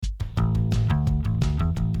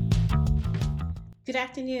Good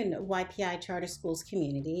afternoon, YPI Charter Schools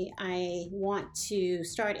community. I want to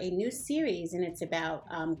start a new series, and it's about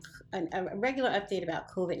a regular update about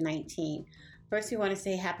COVID-19. First, we want to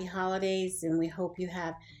say happy holidays, and we hope you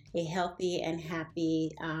have a healthy and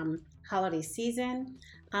happy holiday season.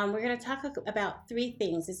 We're going to talk about three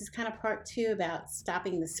things. This is kind of part two about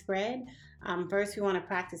stopping the spread. First, we want to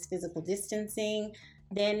practice physical distancing.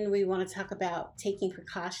 Then we want to talk about taking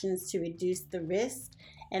precautions to reduce the risk.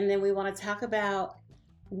 And then we want to talk about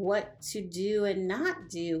what to do and not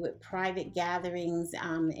do with private gatherings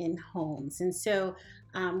in homes. And so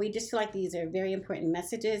we just feel like these are very important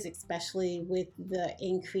messages, especially with the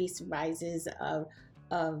increased rises of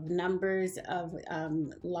numbers of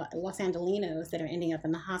Los Angelenos that are ending up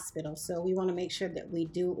in the hospital. So we want to make sure that we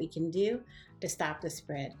do what we can do to stop the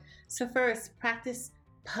spread. So first, practice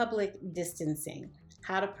public distancing.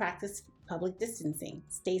 How to practice public distancing.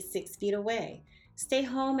 Stay 6 feet away. Stay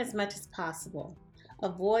home as much as possible.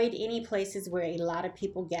 Avoid any places where a lot of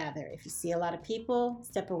people gather. If you see a lot of people,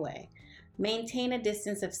 step away. Maintain a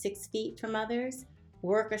distance of 6 feet from others.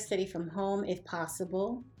 Work or study from home if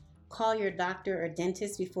possible. Call your doctor or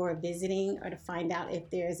dentist before visiting or to find out if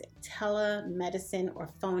there's telemedicine or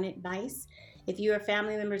phone advice. If you or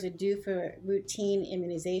family members are due for routine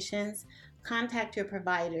immunizations, contact your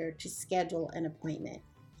provider to schedule an appointment.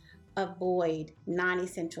 Avoid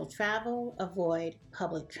non-essential travel. Avoid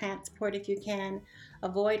public transport if you can.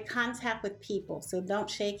 Avoid contact with people. So don't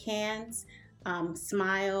shake hands,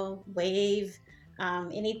 smile, wave,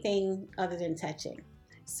 anything other than touching.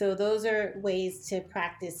 So those are ways to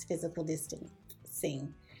practice physical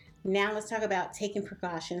distancing. Now let's talk about taking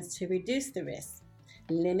precautions to reduce the risk.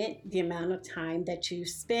 Limit the amount of time that you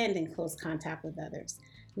spend in close contact with others.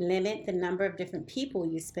 Limit the number of different people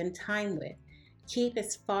you spend time with. Keep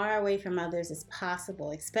as far away from others as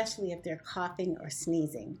possible, especially if they're coughing or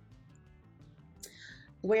sneezing.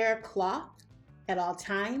 Wear a cloth at all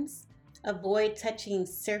times. Avoid touching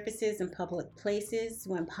surfaces in public places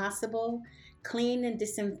when possible. Clean and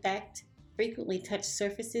disinfect. Frequently touch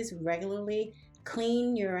surfaces regularly.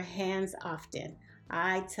 Clean your hands often.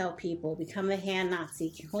 I tell people, become the hand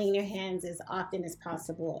Nazi. Clean your hands as often as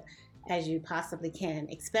possible as you possibly can,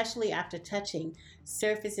 especially after touching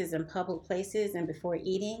surfaces in public places and before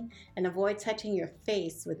eating, and avoid touching your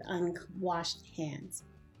face with unwashed hands.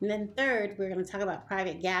 And then third, we're going to talk about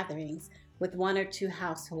private gatherings with one or two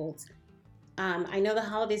households. I know the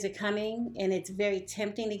holidays are coming and it's very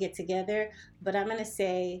tempting to get together, but I'm going to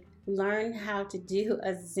say learn how to do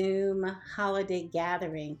a Zoom holiday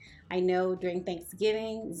gathering. I know during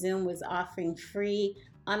Thanksgiving, Zoom was offering free,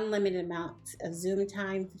 unlimited amounts of Zoom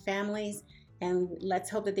time for families, and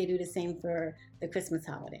let's hope that they do the same for the Christmas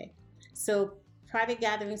holiday. So private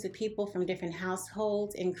gatherings with people from different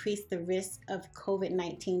households increase the risk of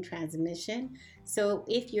COVID-19 transmission. So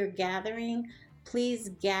if you're gathering, please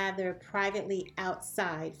gather privately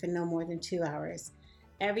outside for no more than 2 hours.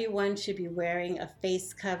 Everyone should be wearing a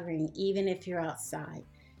face covering even if you're outside.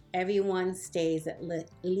 Everyone stays at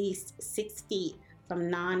least 6 feet from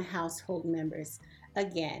non-household members.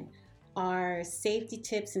 Again, our safety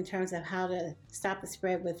tips in terms of how to stop the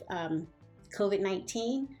spread with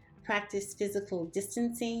COVID-19: practice physical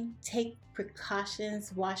distancing, take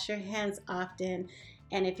precautions, wash your hands often,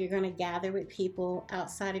 and if you're going to gather with people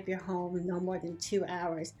outside of your home no more than 2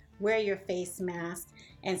 hours, wear your face mask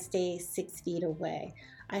and stay 6 feet away.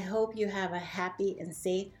 I hope you have a happy and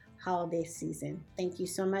safe holiday season. Thank you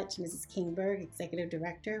so much, Mrs. Kingberg, Executive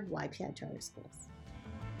Director, YPI Charter Schools.